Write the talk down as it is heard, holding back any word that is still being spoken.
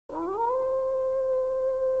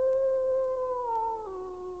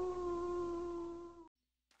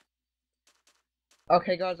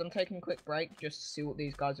Okay, guys, I'm taking a quick break just to see what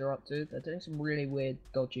these guys are up to. They're doing some really weird,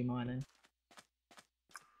 dodgy mining.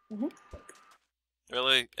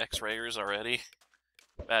 Really? X-rayers already?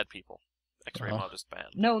 Bad people. X-ray mod is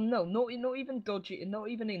banned. No, not even dodgy, not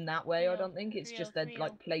even in that way, I don't think. It's just they're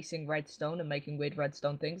like placing redstone and making weird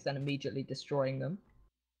redstone things, then immediately destroying them.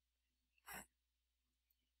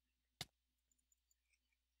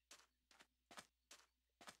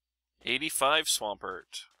 $85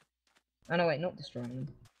 Swampert. Oh no, wait, not destroying them.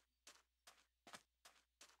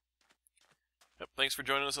 Yep, thanks for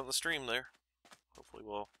joining us on the stream there. Hopefully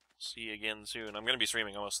we'll see you again soon. I'm going to be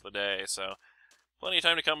streaming most of the day, so plenty of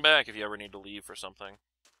time to come back if you ever need to leave for something.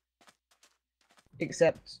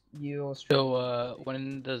 Except you're streaming. So,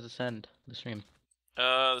 when does this end, the stream?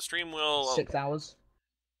 The stream will... 6 hours.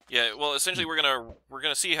 Yeah, well, essentially we're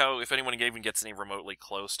gonna see how, if anyone even gets any remotely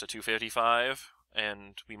close to 255,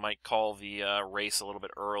 and we might call the race a little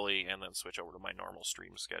bit early and then switch over to my normal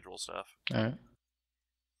stream schedule stuff. Alright.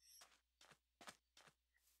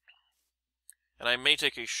 And I may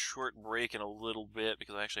take a short break in a little bit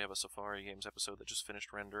because I actually have a Safari Games episode that just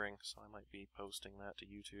finished rendering, so I might be posting that to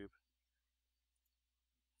YouTube.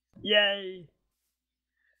 Yay!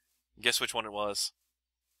 Guess which one it was?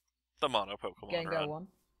 The Mono Pokemon Gengar run. 1.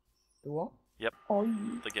 The what? Yep. Oh,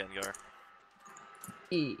 The Gengar.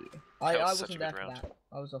 yeah. That I was such a wasn't there good for round. that.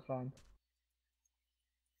 I was offline.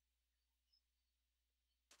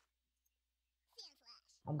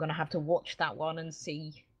 I'm gonna have to watch that one and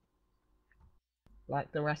see,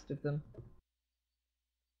 like the rest of them.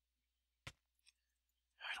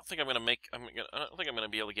 I don't think I'm gonna make. I don't think I'm gonna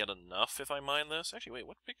be able to get enough if I mine this. Actually, wait.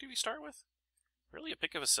 What pick do we start with? Really, a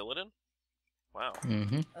pick of a Siladin? Wow.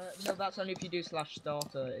 Mm-hmm. No, that's only if you do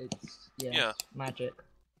 /starter. It's Yeah. it's magic.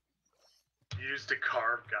 Used to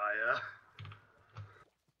carve Gaia.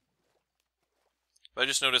 I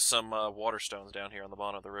just noticed some water stones down here on the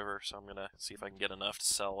bottom of the river, so I'm gonna see if I can get enough to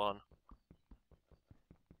sell on.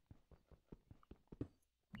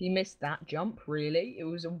 He missed that jump, really? It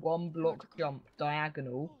was a 1-block jump,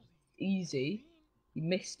 diagonal, easy. He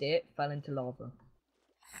missed it, fell into lava.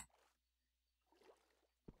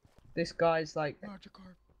 This guy's like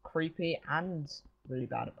creepy and really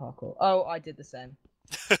bad at parkour. Oh, I did the same.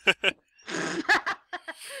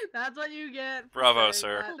 That's what you get. for Bravo, saying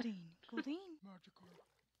sir. that.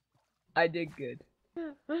 I did good.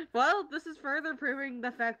 Well, this is further proving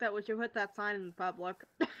the fact that we should put that sign in public.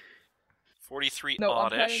 43 No,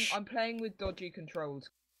 oddish. I'm playing with dodgy controls.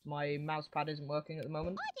 My mouse pad isn't working at the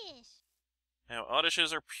moment. Now,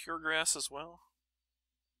 oddishes are pure grass as well.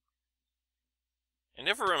 I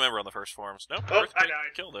never remember on the first forms. Nope, Oh, I Earthquake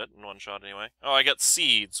died. killed it in one shot anyway. Oh, I got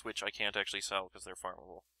seeds, which I can't actually sell because they're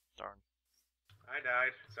farmable. Darn. I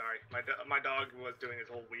died. Sorry. My dog was doing his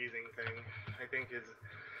whole wheezing thing. I think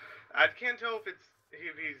I can't tell if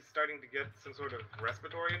he's starting to get some sort of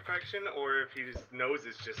respiratory infection or if his nose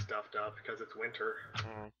is just stuffed up because it's winter.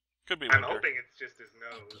 Could be I'm winter. hoping it's just his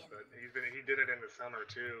nose, but he did it in the summer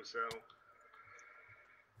too, so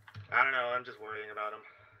I don't know. I'm just worrying about him.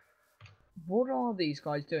 What are these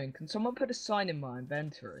guys doing? Can someone put a sign in my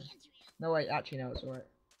inventory? No, wait, actually, no, it's alright.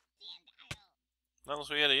 Not unless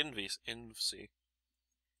we had an Invisy.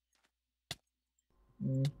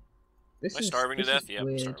 This Am I starving to this death? is Yeah, I'm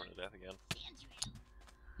weird. starving to death again.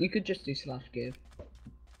 You could just do /give.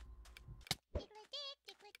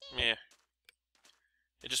 Yeah.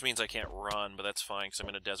 It just means I can't run, but that's fine, because I'm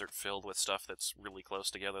in a desert filled with stuff that's really close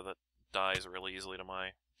together that dies really easily to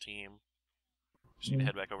my team. Just need to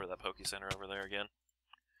head back over to that Poke Center over there again.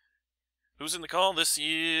 Who's in the call? This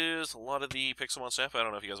is a lot of the Pixelmon staff. I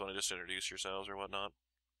don't know if you guys want to just introduce yourselves or whatnot.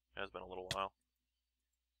 It has been a little while.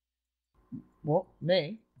 What?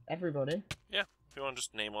 Me? Everybody? Yeah, if you want to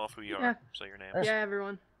just name off who you Yeah. are, say your name. Yeah,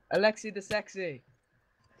 everyone. Alexi the Sexy.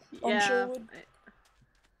 I'm Yeah. Sherwood.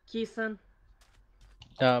 Keeson.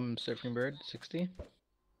 Surfing Bird, 60.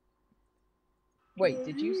 Wait,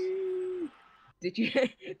 did you did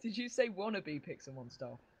you say wannabe Pixelmon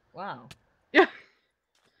stuff? Wow. Yeah.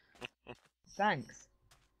 Thanks.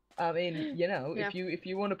 I mean, you know, Yeah. if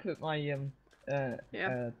you want to put my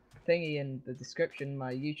thingy in the description,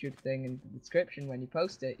 my YouTube thing in the description when you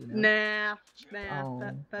post it, you know. Nah. Oh,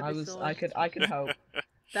 That'd be silly. I could hope.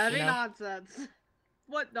 That'd be you know. nonsense.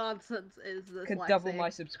 What nonsense is this? Could Lexi? double my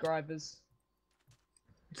subscribers.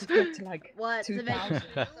 To get to like What? To make-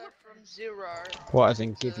 2,000. From 0. What, as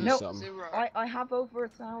in give you No, some? 0. I have over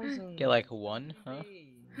 1,000. Get like 1, huh?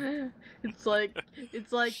 It's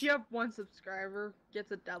like you have 1 subscriber,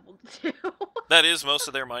 gets a double 2. That is most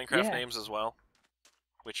of their Minecraft Yeah. names as well,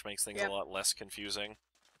 which makes things Yep. a lot less confusing.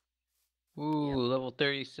 Ooh, level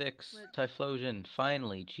 36, Typhlosion,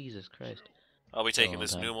 finally, Jesus Christ. I'll be taking All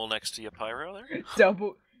this time. Numal next to you, Pyro, there.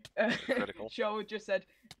 Double. Critical. Show just said,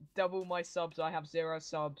 double my subs. I have 0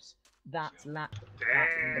 subs. That's Damn.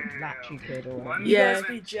 Latchy kid or whatever. 117 You guys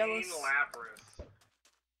be jealous. Lapras.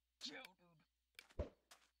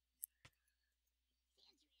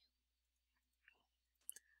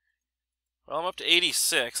 Well, I'm up to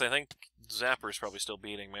 86. I think Zapper's probably still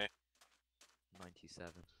beating me.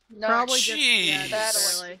 97. No, Probably Jeez. just battle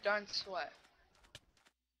barely. it. Don't sweat.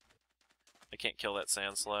 I can't kill that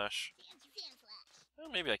Sand Slash. Well,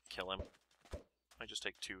 maybe I can kill him. I just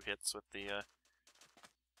take 2 hits with the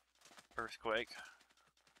Earthquake.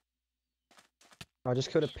 I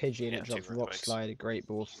just killed a Pidgey and Yeah, it dropped 2 Rock earthquakes. Slide, Great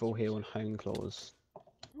Ball, Full Heal, and Hone Claws.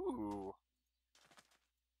 Ooh.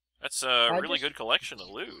 That's a really good collection of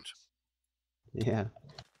loot, Yeah,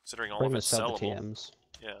 considering all pretty of much it's sell the sellable. TMs.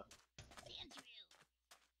 Yeah.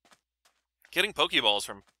 Getting Pokeballs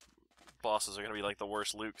from bosses are gonna be like the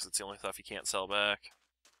worst loot because it's the only stuff you can't sell back.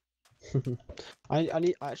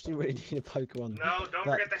 I actually really need a Pokemon. No, don't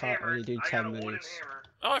that forget the can't hammer. only do I 10 got a wooden moves. hammer.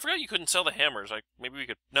 Oh, I forgot you couldn't sell the hammers. Like maybe we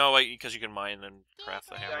could. No, wait, because you can mine and craft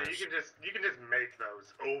the Yeah, hammers. you can just make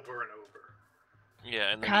those over and over.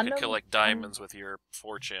 Yeah, and then Can you could kill them- like diamonds with your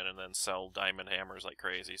fortune and then sell diamond hammers like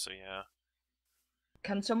crazy. So yeah.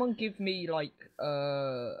 Can someone give me like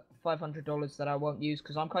 $500 that I won't use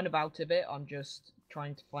because I'm kind of out of it. I'm just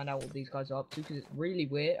trying to find out what these guys are up to because it's really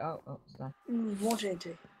weird. Oh, it's done. More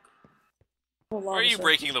JT. Are you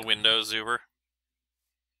breaking the windows, Zuber?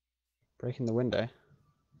 Breaking the window.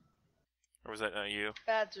 Or was that not you?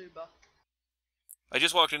 Bad Zuba. I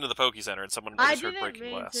just walked into the Poke Center and someone I just heard didn't breaking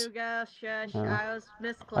mean glass. to go shush. Oh. I was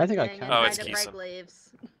misclicking I think I and can. Oh, trying it's to Keeson. break leaves.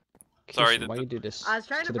 Sorry, Keeson, why you do this I was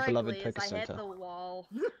trying to to the break beloved leaves. Poke I hit Center? the wall.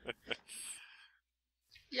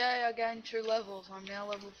 Yay, I gained 2 levels. I'm now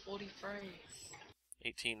level 43.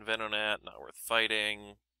 18 Venonat, not worth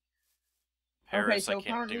fighting. Paris, so I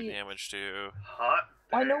can't do apparently- damage to. Hot.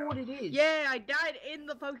 I know damn. what it is. Yeah, I died in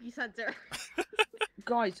the Poke Center.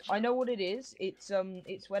 Guys, I know what it is. It's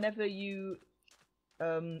whenever you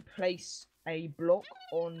place a block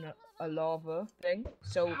on a lava thing.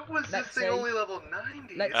 So How was this let's thing say only level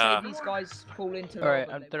 90? let's Ah. say these guys fall into lava. Alright,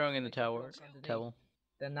 and I'm they throwing want in the to take tower. blocks underneath, Towel.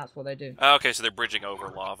 Then that's what they do. Oh, okay, so they're bridging over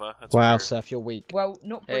lava. That's Wow, weird. Seth, you're weak. Well,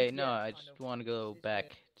 not. Hey, bridge no, yet, I kind just of. want to go It's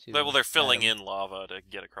back to. Well, they're filling Adam. in lava to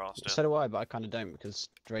get across it. So do I, but I kind of don't because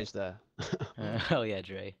Dre's there. Oh yeah,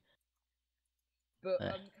 Dre. But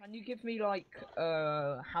Eh. can you give me like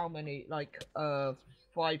how many like $500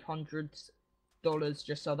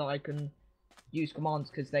 just so that I can use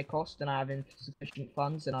commands because they cost and I have insufficient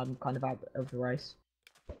funds and I'm kind of out of the race.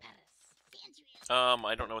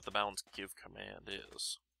 I don't know what the balance give command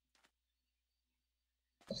is.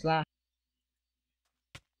 Slash.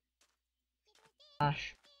 I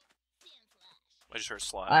just heard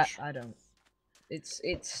slash. I don't. It's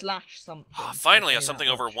slash something. Ah, finally, I'll a tell you something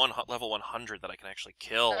that over much. level 100 that I can actually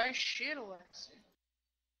kill. No shit, Alexi.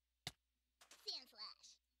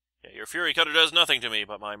 Yeah, your Fury Cutter does nothing to me,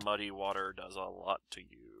 but my Muddy Water does a lot to you.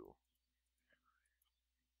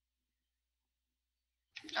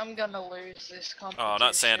 I'm gonna lose this competition. Oh,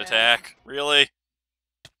 not Sand Attack. Really?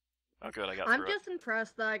 Oh, good, I got I'm through just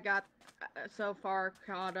impressed that I got so far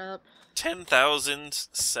caught up. it.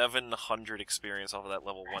 10,700 experience off of that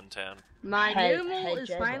level 110. My Hey, Numal hey, is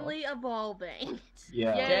J-Bo. finally evolving.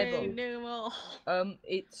 Yeah. Yay, J-Bo. Numal.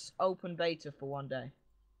 It's open beta for 1 day.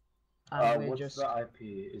 And we're What's just the IP?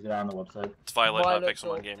 Is it on the website? It's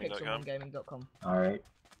violet.pixelmongaming.com. violet.pixelmongaming.com. Alright.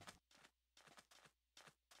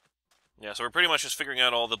 Yeah, so we're pretty much just figuring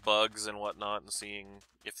out all the bugs and whatnot and seeing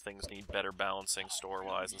if things need better balancing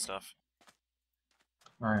store-wise and stuff.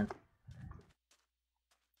 Alright.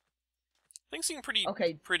 Things seem pretty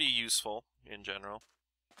Okay, pretty useful in general.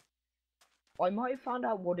 I might have found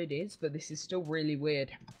out what it is, but this is still really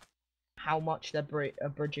weird. How much they're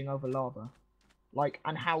bridging over lava, like,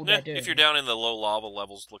 and how they're doing. If you're down in the low lava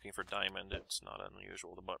levels looking for diamond, it's not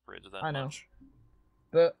unusual to butt bridge that I know. much.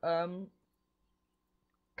 But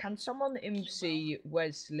can someone MC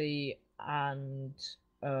Wesley and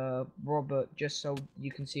Robert just so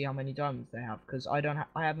you can see how many diamonds they have? Because I don't.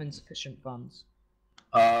 I have insufficient funds.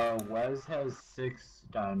 Wes has 6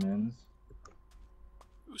 diamonds.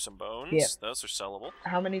 Ooh, some bones. Yeah. Those are sellable.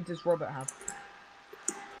 How many does Robert have?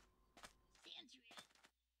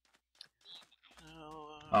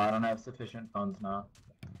 I don't have sufficient funds now.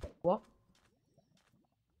 What?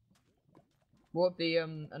 What the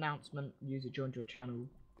announcement user joined your channel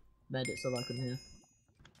made it so I can hear?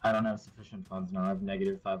 I don't have sufficient funds now. I have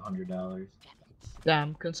negative $500.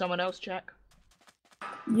 Damn. Can someone else check?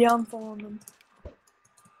 Yeah, I'm following them.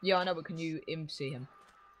 Yeah, I know, but can you MC him?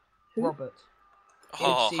 Who? Robert.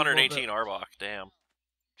 Oh, MC 118 Robert. Arbok, damn.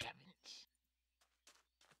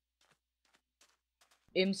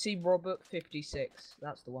 MC Robert 56.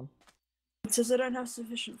 That's the one. It says I don't have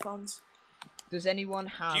sufficient funds. Does anyone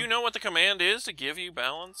have? Do you know what the command is to give you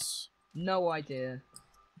balance? No idea.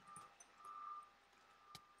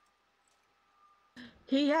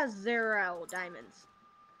 He has 0 diamonds.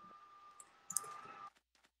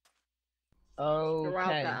 Okay. You're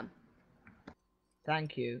welcome.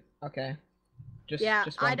 Thank you. Okay. Just Yeah,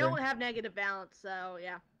 just I wondering. don't have negative balance, so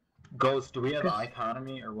yeah. Ghost, do we have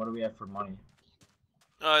economy or what do we have for money?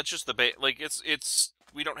 It's just the like it's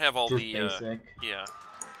we don't have all Just the basic. yeah.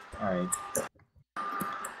 Alright.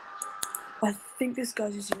 I think this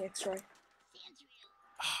guy's using X-ray.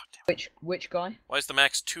 Which guy? Why is the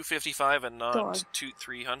max 255 and not God.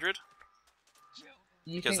 300?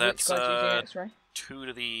 You Because think which that's guy's using X-ray? 2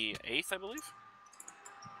 to the 8th, I believe.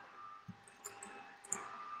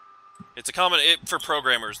 It's a common for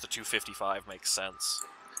programmers. The 255 makes sense.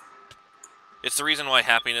 It's the reason why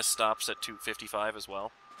happiness stops at 255 as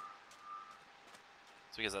well.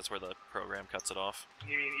 It's because that's where the program cuts it off.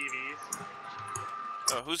 You mean EVs?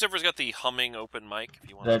 Oh, who's ever's got the humming open mic? If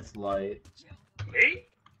you want. That's light. Me?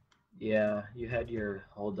 Yeah, you had your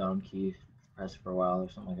hold down key pressed for a while or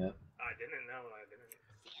something like that. I didn't know. I didn't.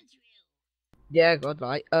 Yeah,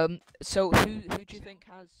 godlike. So who do you think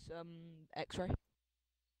has X-ray?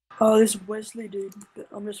 Oh, this Wesley dude, but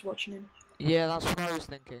I'm just watching him. Yeah, that's what I was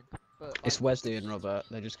thinking. But It's Wesley and Robert.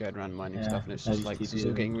 They're just going around mining Yeah, stuff, and it's I just just like keep this is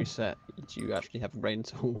all doing getting reset. Do you actually have a brain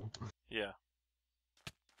tool? Yeah.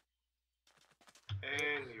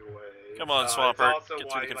 Anyway. Come on, it's Swampert, also get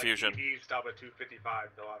why, through the confusion. Like, EVs stop at 255,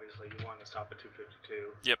 though obviously you want to stop at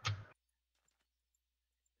 252. Yep.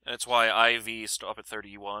 And it's why IV stop at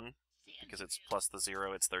 31, because it's plus the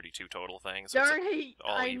 0, it's 32 total things. So it's Darn it!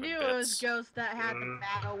 all I even knew bits. it was Ghost that had to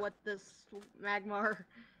battle with this Magmar.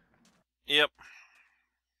 Yep.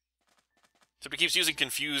 Except he keeps using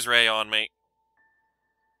Confuse Ray on me.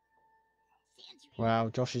 Wow,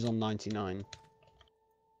 Josh is on 99.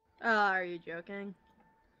 Are you joking?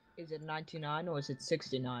 is it 99 or is it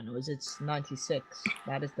 69 or is it 96?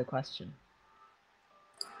 That is the question.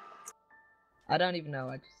 I don't even know.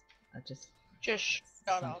 I just. Just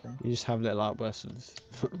shut up. Something. You just have little outbursts of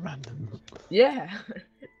random. Yeah.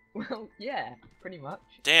 Well, yeah, pretty much.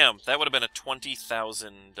 Damn, that would have been a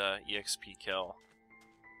 20,000 EXP kill.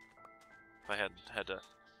 If I hadn't had to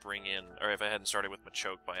bring in, or if I hadn't started with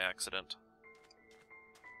Machoke by accident.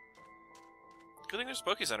 Good thing there's a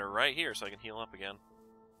Poke Center right here so I can heal up again.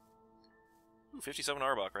 Ooh, 57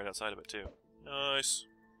 Arbok right outside of it too. Nice.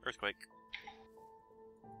 Earthquake.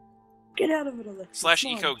 Get out of it, Alexa. /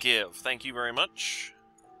 Come on. eco give. Thank you very much.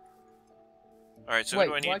 Alright, so Wait, who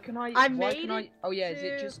do I need? why can I? I why made can I? it Oh yeah, is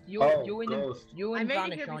it to- just Oh, you and Ghost. you I and made it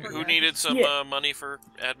Vanish here aren't before Who you? needed some Yeah. money for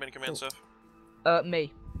admin command stuff?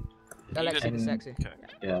 Me. Alexa the And- sexy. Okay.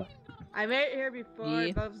 Yeah. I made it here before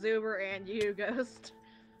Yeah. both Zuber and you, Ghost.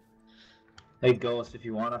 Hey Ghost, if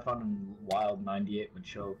you want, I found a wild 98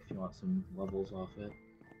 Machoke if you want some levels off it.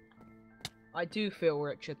 I do feel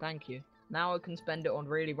richer, thank you. Now I can spend it on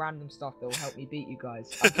really random stuff that will help me beat you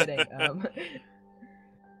guys. I'm kidding.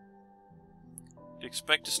 Do you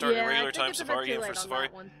expect to start yeah, a regular I think time it's a bit Safari too game late for on Safari?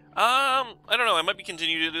 that one. I don't know. I might be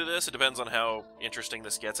continuing to do this. It depends on how interesting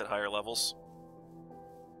this gets at higher levels.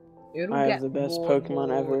 It'll I get have the best more and Pokemon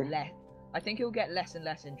more ever. I think it'll get less and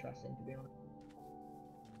less interesting, to be honest.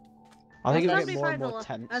 I think As it'll somebody get more and finds a more lo-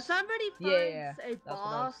 tense. As somebody Yeah, finds yeah, a that's what I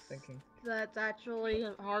was boss thinking. that's actually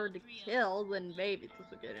hard to kill, then maybe this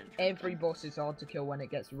will get interesting. Every boss is hard to kill when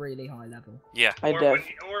it gets really high level. Yeah. I Or def. when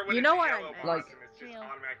You it's know a what I yellow meant. boss Like- and it's just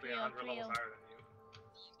automatically 100 levels higher than you.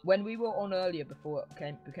 When we were on earlier, before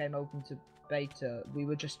it became open to beta, we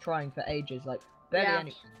were just trying for ages, like barely Yeah.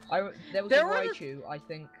 any. There was There a was a- Raichu. I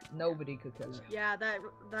think nobody could kill it. Yeah, that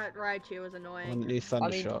Raichu was When annoying. new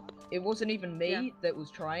Thundershock. It wasn't even me Yeah. that was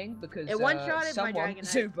trying because It one-shotted my someone, Dragonite.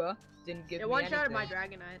 Zuba, didn't give It me one-shotted anything. my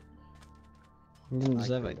Dragonite. You didn't I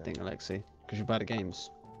deserve agree anything, Alexi, because you're bad at games.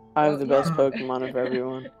 I have Well, the best yeah. Pokemon of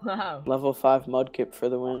everyone. Wow. Level 5 Mudkip for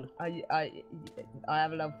the win. I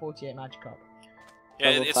have a level 48 Magikarp. Yeah,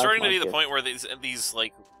 Level it's 5 starting to be the Mudkip. point where these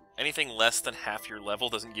like anything less than half your level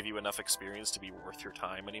doesn't give you enough experience to be worth your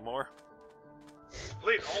time anymore.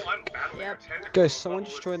 Please, all I'm battling Yep. are 10 Ghost, someone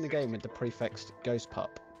level just joined the game with the 64. prefix Ghost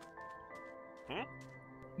Pup.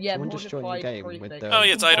 Yeah, Someone just joined the modified game with prefix. the Oh,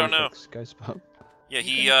 yes, I don't know. prefix Ghost Pup. Yeah, You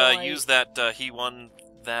he can buy- used that. He won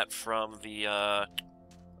that from the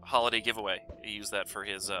holiday giveaway. He used that for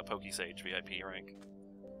his Pokesage VIP rank.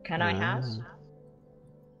 Can I have?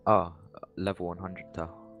 Oh, level 100 though.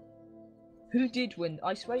 Who did win?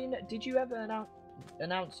 I swear, did you ever announce?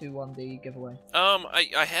 announce who won the giveaway?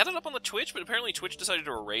 I had it up on the Twitch, but apparently Twitch decided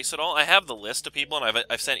to erase it all. I have the list of people, and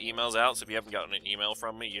I've sent emails out, so if you haven't gotten an email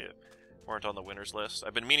from me, you weren't on the winners list.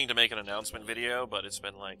 I've been meaning to make an announcement video, but it's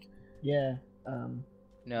been like... Yeah,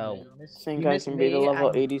 No. I think I can beat a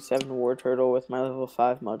level 87 War Turtle with my level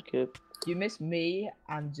 5 Mudkip. You missed me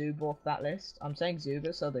and Zuba off that list. I'm saying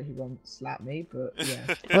Zuba so that he won't slap me, but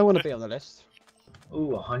yeah. I don't want to be on the list. Ooh,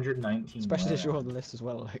 119. Especially as you're on the list as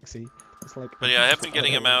well, Lexi. It's like... But yeah, I have been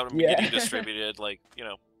getting them out and Yeah. getting distributed, like, you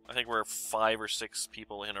know, I think we're 5 or 6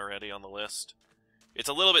 people in already on the list. It's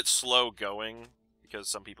a little bit slow going, because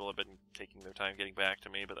some people have been taking their time getting back to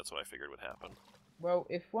me, but that's what I figured would happen. Well,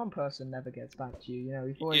 if one person never gets back to you, you know,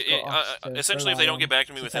 you've always got us to essentially, if they don't get back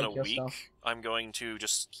to me to within a take your week, stuff. I'm going to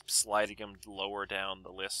just keep sliding them lower down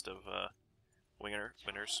the list of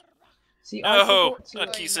winners. See, No, I not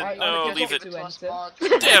forgot to, decent. I No, forgot leave it. to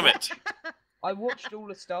enter. Damn it! I watched all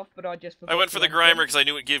the stuff, but I just forgot I went to for the enter. Grimer because I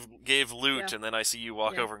knew it gave loot, Yeah. and then I see you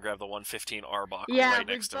walk Yeah. over and grab the 115 Arbok Yeah, right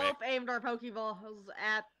we next to me. both aimed our Pokeballs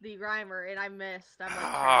at the Grimer, and I missed. I'm like,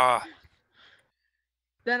 Ah. crap.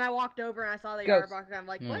 Then I walked over and I saw the Ghost. Arbok, and I'm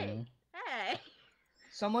like, wait, hey.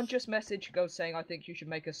 Someone just messaged Ghost saying, I think you should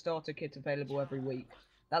make a starter kit available every week.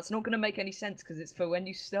 That's not going to make any sense because it's for when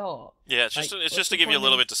you start. Yeah, it's just Like, it's what's just to the give you a point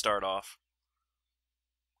little in- bit to start off.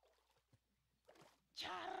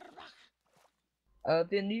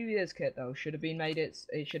 The New Year's kit though should have been made. It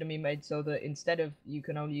should have been made so that instead of you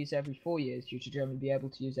can only use it every 4 years, you should only be able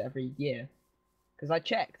to use it every year. Because I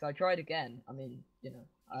checked, I tried again. I mean, you know.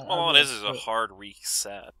 All it would, is a but- hard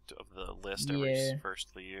reset of the list every Yeah. first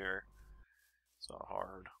of the year. It's not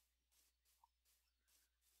hard.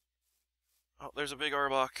 Oh, there's a big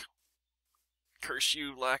Arbok. Curse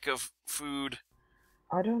you, lack of food.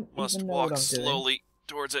 I don't Must even know walk what I'm doing. slowly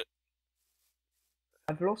towards it.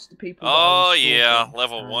 I've lost the people. that I Oh was yeah, stalking,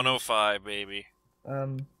 level and, 105, baby.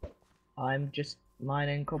 I'm just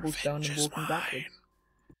mining cobblestone and Revenge is walking mine. backwards.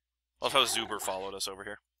 Love how Zuber followed us over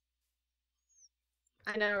here.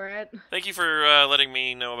 I know, right? Thank you for letting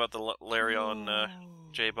me know about the Larion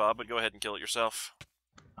J-Bob, but go ahead and kill it yourself.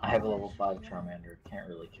 I have a level 5 Charmander. Can't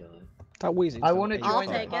really kill it. That Weezy's I level want to 85. I'll join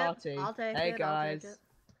the take it. party. I'll take Hey it. guys. I'll take it.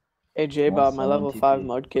 Hey J-Bob, my Someone level 5 TP.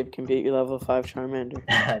 Mudkip can beat your level 5 Charmander.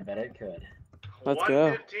 I bet it could. Let's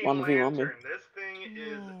go. 115 1v1 me. Lantern. This thing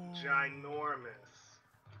is ginormous.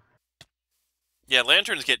 Yeah,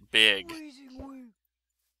 lanterns get big.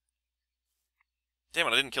 Damn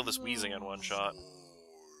it, I didn't kill this Weezing in one shot.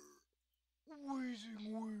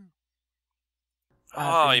 I've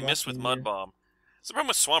Oh, been he missed with watching Mud you. Bomb. It's the problem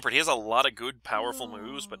with Swampert. He has a lot of good, powerful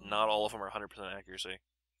moves, but not all of them are 100% accuracy.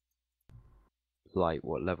 Like,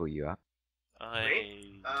 what level you at?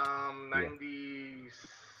 Me? 90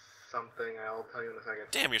 something. I'll tell you in a second.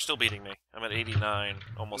 Damn, you're still beating me. I'm at 89,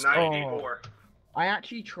 almost 94. I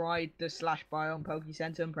actually tried the slash biome Poke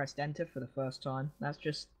Center and pressed enter for the first time. That's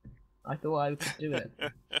just... I thought I could do it.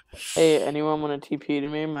 Hey, anyone want to TP to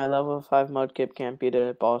me? My level 5 Mudkip can't beat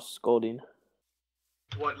a boss Scolding.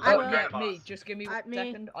 What I kind will. of boss? Me, just give me 1 Me,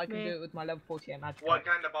 second. I can me. do it with my level 48 magic. What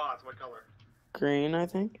kind of boss? What color? Green, I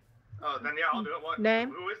think? Oh, then yeah, I'll do it. What? Name?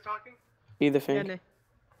 Who is talking? Be the Yeah, Fink. no.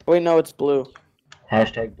 Wait, no, it's blue.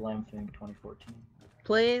 Hashtag BlameFink 2014.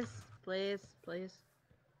 Please, please, please.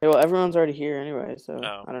 Hey, well, everyone's already here anyway, so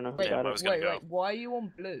Oh. I don't know who Wait, Yeah, got I it. was gonna go. why are you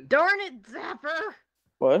on blue? Darn it, Zapper!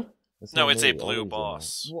 What? No, it's a blue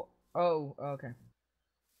boss. What? Oh, okay.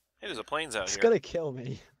 Hey, there's a plains out It's here. gonna kill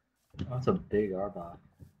me. That's a big Arbok.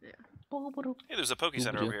 Hey, there's a Poke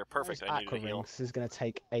Center over here. Perfect, I need to heal. This is gonna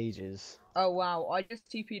take ages. Oh wow, I just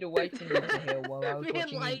TP'd away from you to heal while I was Me and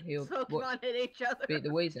watching you Light heal. Pokemon hit each other. Beat the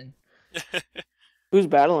Weezing. Who's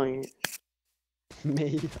battling it?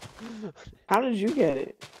 Me. How did you get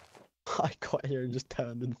it? I got here and just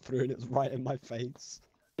turned and threw it. It's right in my face.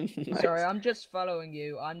 Nice. Sorry, I'm just following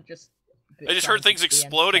you. I'm just. I just heard things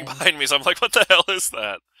exploding behind me, so I'm like, what the hell is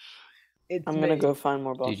that? It's I'm gonna me. go find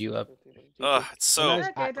more bosses. Did you up? Ugh, it's so... Those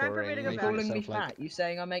Okay, time for me to aqua go ring back. Calling me yourself, like- fat. You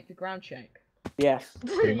saying I make the ground shake? Yes,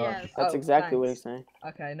 Pretty much. Yes. that's Oh, exactly what thanks. he's saying.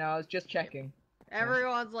 Okay, no, I was just checking.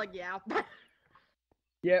 Everyone's like, yeah.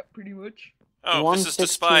 Yeah, pretty much. Oh, this is the 116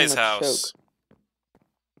 spy's a house.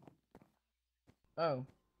 Oh,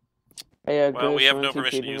 Hey, Well, we Ghost, have wanna no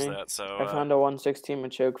permission to TP use me? that, so... I found a 116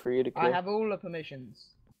 Machoke for you to kill. I have all the permissions.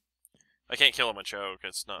 I can't kill him with choke.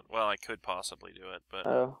 It's not... Well, I could possibly do it, but...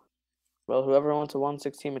 Oh. Well, whoever wants a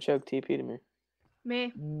 116 Machoke, TP to me.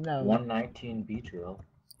 Me. No. 119 Beedrill.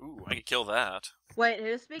 Ooh, I could kill that. Wait,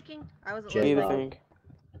 who's speaking? I wasn't J- Be the listening. J-Bob.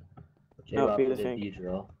 Fink. No, be the J-Bob did Fink.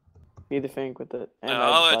 Beedrill. Be the Fink with it. And No, I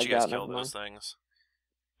I'll just let lagged you guys out, kill never those mind. things.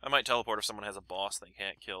 I might teleport if someone has a boss they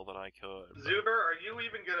can't kill that I could. Zuber, are you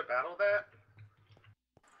even gonna battle that?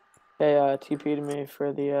 Hey, TP to me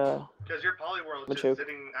for the Because your Polyworld's just Machoke.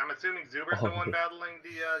 sitting. I'm assuming Zuber's the one battling the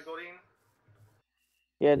Goldeen?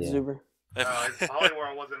 Yeah, it's Zuber. His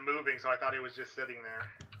Polyworld wasn't moving, so I thought he was just sitting there.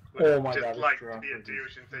 Oh my just god, like this to be a giraffe is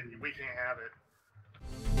douche and say, we can't have it.